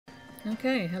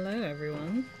Okay, hello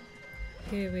everyone.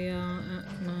 Here we are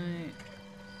at my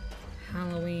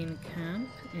Halloween camp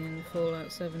in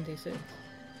Fallout 76.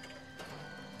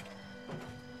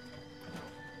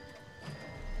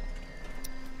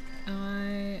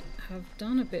 I have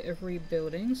done a bit of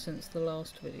rebuilding since the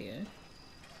last video.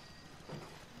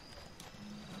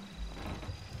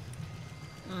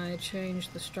 I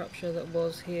changed the structure that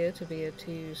was here to be a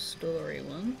two-story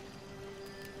one.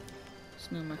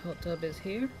 So now my hot tub is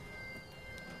here.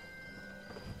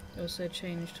 Also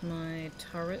changed my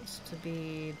turrets to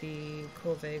be the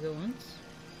Corvega ones.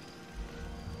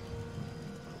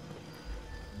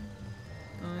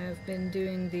 I have been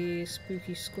doing the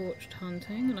Spooky Scorched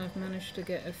hunting and I've managed to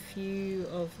get a few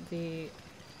of the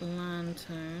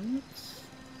lanterns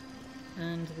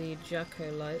and the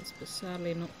jack-o'-lights, but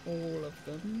sadly not all of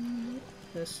them.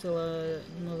 There's still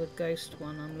another ghost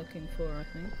one I'm looking for, I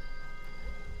think.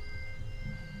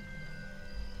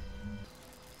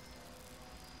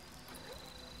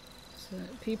 So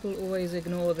people always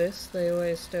ignore this, they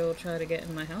always still try to get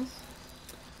in my house.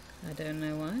 I don't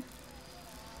know why.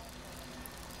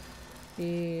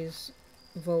 These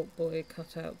Vault Boy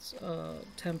cutouts are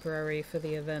temporary for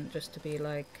the event, just to be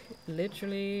like,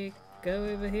 literally go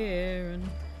over here and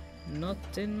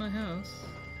not in my house.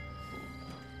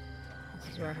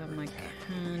 This is where I have my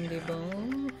candy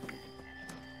ball.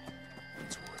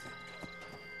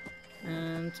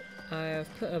 And I have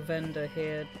put a vendor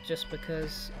here just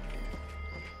because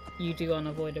you do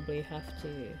unavoidably have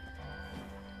to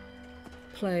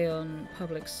play on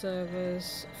public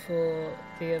servers for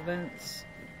the events,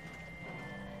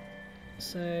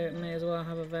 so may as well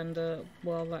have a vendor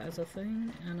while that is a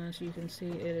thing. And as you can see,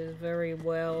 it is very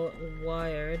well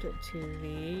wired to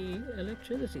the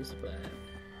electricity supply.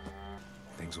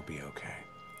 Things will be okay.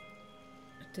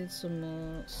 I did some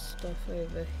more stuff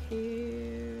over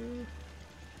here.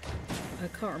 I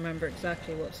can't remember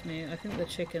exactly what's new. I think the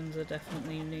chickens are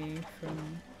definitely new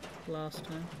from last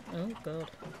time. Oh god.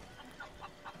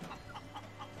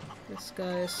 This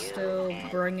guy is still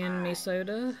bringing me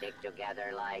soda. Stick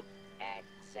together like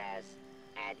excess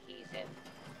adhesive.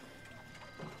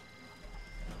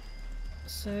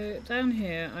 So down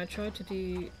here I tried to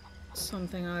do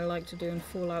something I like to do in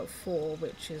Fallout 4,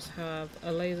 which is have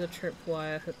a laser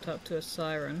tripwire hooked up to a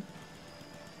siren.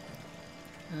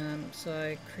 So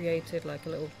I created like a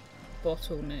little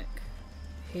bottleneck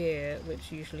here,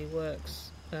 which usually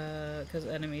works because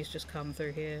enemies just come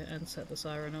through here and set the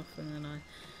siren off, and then I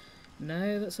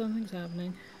know that something's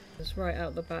happening. It's right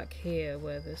out the back here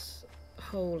where this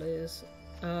hole is.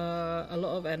 A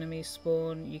lot of enemies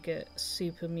spawn. You get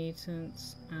super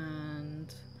mutants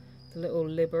and the little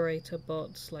liberator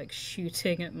bots like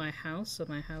shooting at my house, so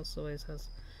my house always has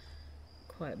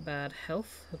quite bad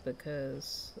health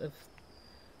because of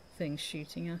things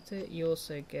shooting at it. You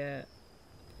also get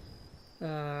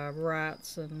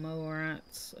rats and mole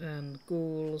rats and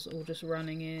ghouls all just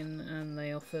running in, and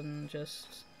they often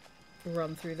just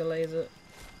run through the laser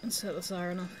and set the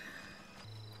siren off.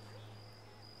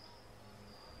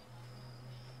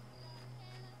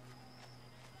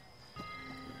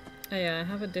 Oh yeah, I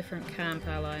have a different camp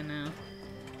ally now.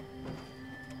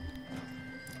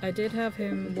 I did have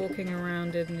him walking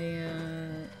around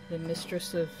in the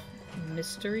Mistress of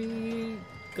Mystery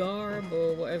garb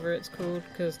or whatever it's called,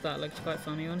 because that looked quite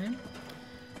funny on him.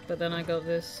 But then I got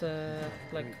this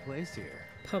like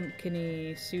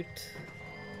pumpkin-y suit,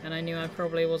 and I knew I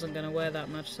probably wasn't going to wear that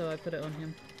much, so I put it on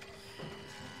him.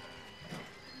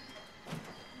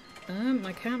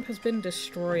 My camp has been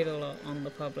destroyed a lot on the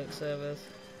public servers.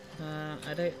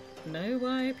 I don't know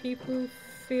why people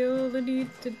feel the need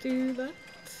to do that.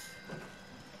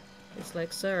 It's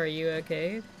like, sir, are you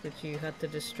okay? That you had to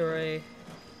destroy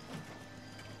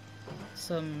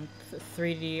some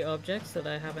 3D objects that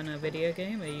I have in a video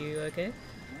game? Are you okay?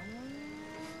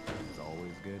 It's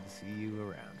always good to see you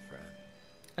around, friend.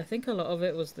 I think a lot of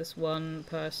it was this one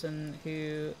person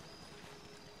who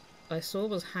I saw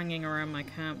was hanging around my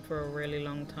camp for a really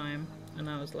long time, and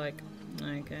I was like,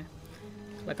 okay.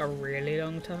 Like a really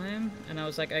long time, and I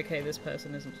was like, okay, this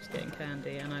person isn't just getting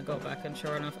candy, and I got back and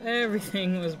sure enough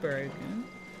everything was broken.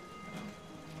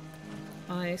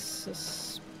 I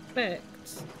suspect,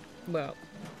 well,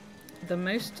 the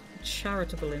most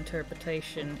charitable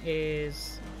interpretation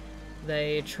is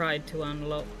they tried to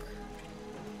unlock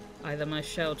either my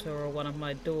shelter or one of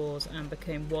my doors and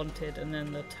became wanted, and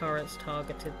then the turrets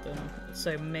targeted them,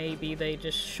 so maybe they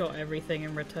just shot everything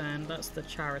in return. That's the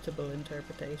charitable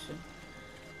interpretation.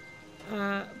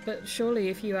 But surely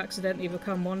if you accidentally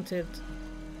become wanted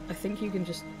I think you can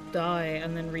just die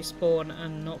and then respawn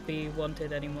and not be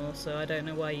wanted anymore, so I don't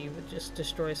know why you would just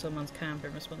destroy someone's camp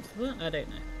in response to that. I don't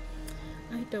know.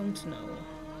 I don't know.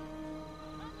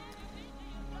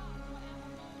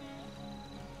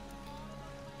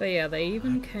 But yeah, they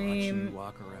even came...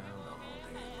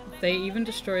 They even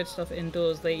destroyed stuff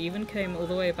indoors. They even came all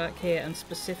the way back here and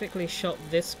specifically shot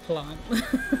this plant.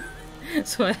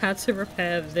 So I had to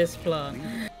repair this plant.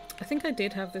 I think I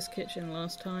did have this kitchen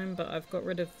last time, but I've got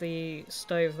rid of the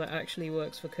stove that actually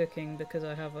works for cooking because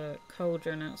I have a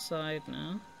cauldron outside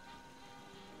now.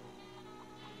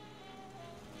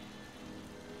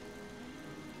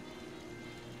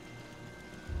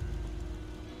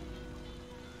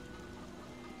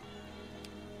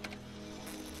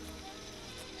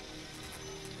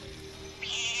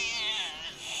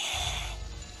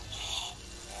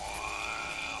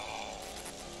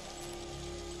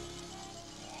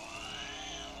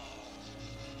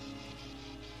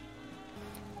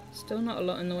 Still not a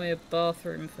lot in the way of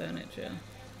bathroom furniture.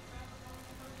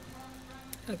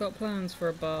 I've got plans for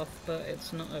a bath, but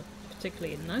it's not a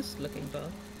particularly nice looking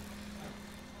bath.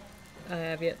 I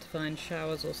have yet to find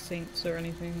showers or sinks or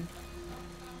anything.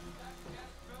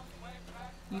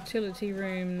 Utility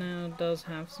room now does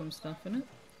have some stuff in it.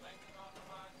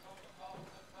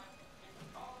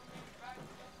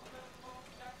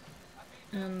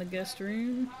 And the guest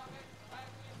room.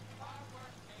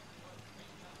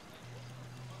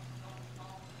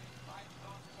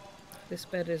 This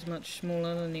bed is much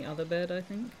smaller than the other bed, I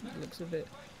think. It looks a bit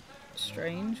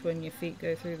strange when your feet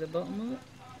go through the bottom of it.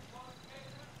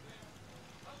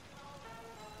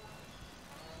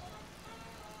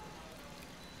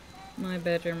 My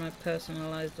bedroom I've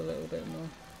personalised a little bit more.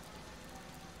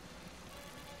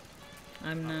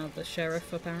 I'm now the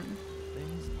sheriff, apparently.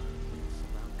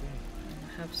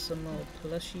 I have some more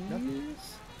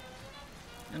plushies.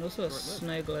 And also a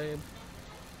snow globe.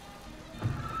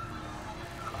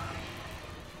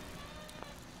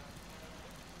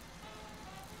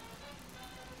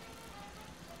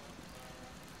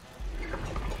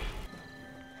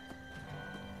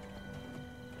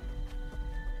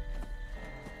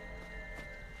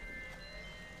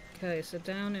 Okay, so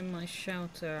down in my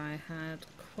shelter I had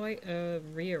quite a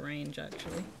rearrange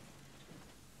actually.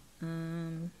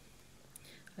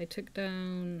 I took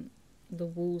down the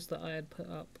walls that I had put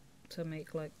up to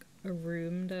make like a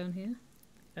room down here,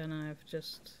 and I've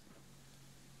just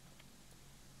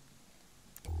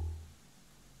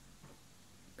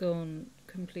gone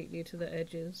completely to the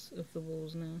edges of the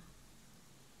walls now.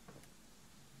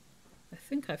 I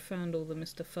think I found all the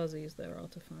Mr. Fuzzies there are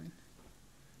to find.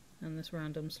 And this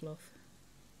random sloth.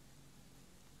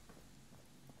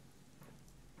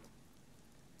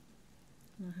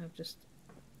 I have just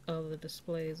other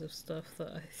displays of stuff that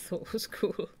I thought was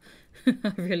cool.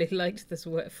 I really liked this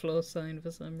wet floor sign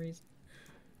for some reason.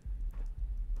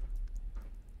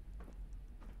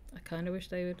 I kind of wish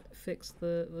they would fix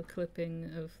the clipping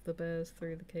of the bears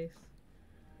through the case.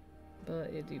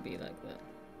 But it do be like that.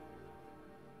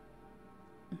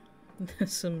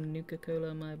 There's some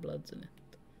Nuka-Cola My Blood's in it.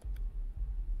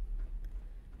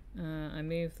 I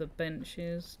moved the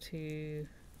benches to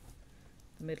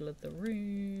the middle of the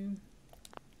room.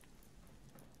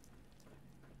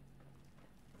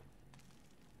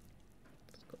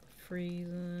 It's got the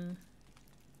freezer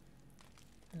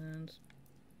and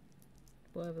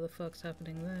whatever the fuck's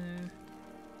happening there.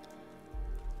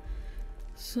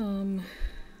 Some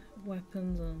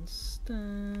weapons on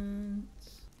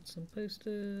stands, some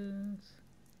posters.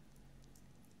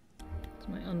 It's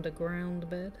my underground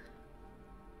bed.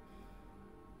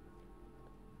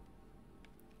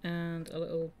 And a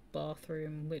little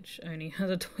bathroom which only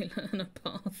has a toilet and a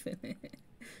bath in it.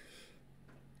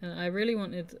 And I really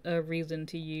wanted a reason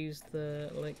to use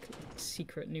the like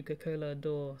secret Nuka-Cola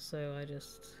door, so I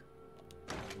just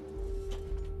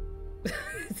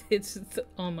it's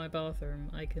on my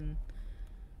bathroom. I can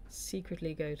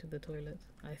secretly go to the toilet.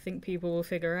 I think people will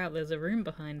figure out there's a room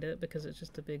behind it because it's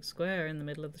just a big square in the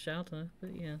middle of the shelter.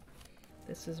 But yeah,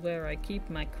 this is where I keep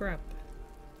my crap.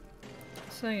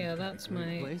 So yeah, that's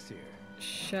my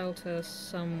shelter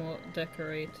somewhat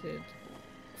decorated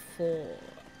for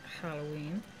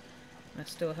Halloween. I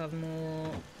still have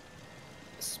more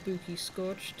Spooky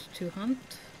Scorched to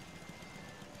hunt.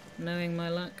 Knowing my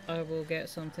luck, I will get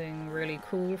something really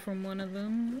cool from one of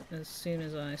them as soon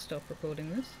as I stop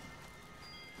recording this.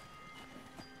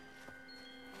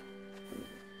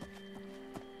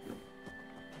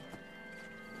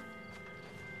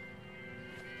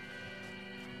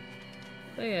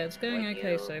 But yeah, it's going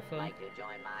okay so far. Like to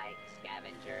join my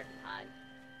scavenger hunt?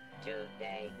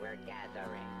 Today we're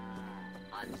gathering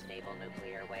unstable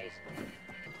nuclear waste.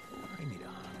 I need a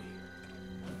hobby.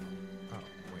 Oh,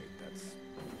 wait, that's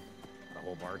the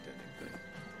whole bartending thing.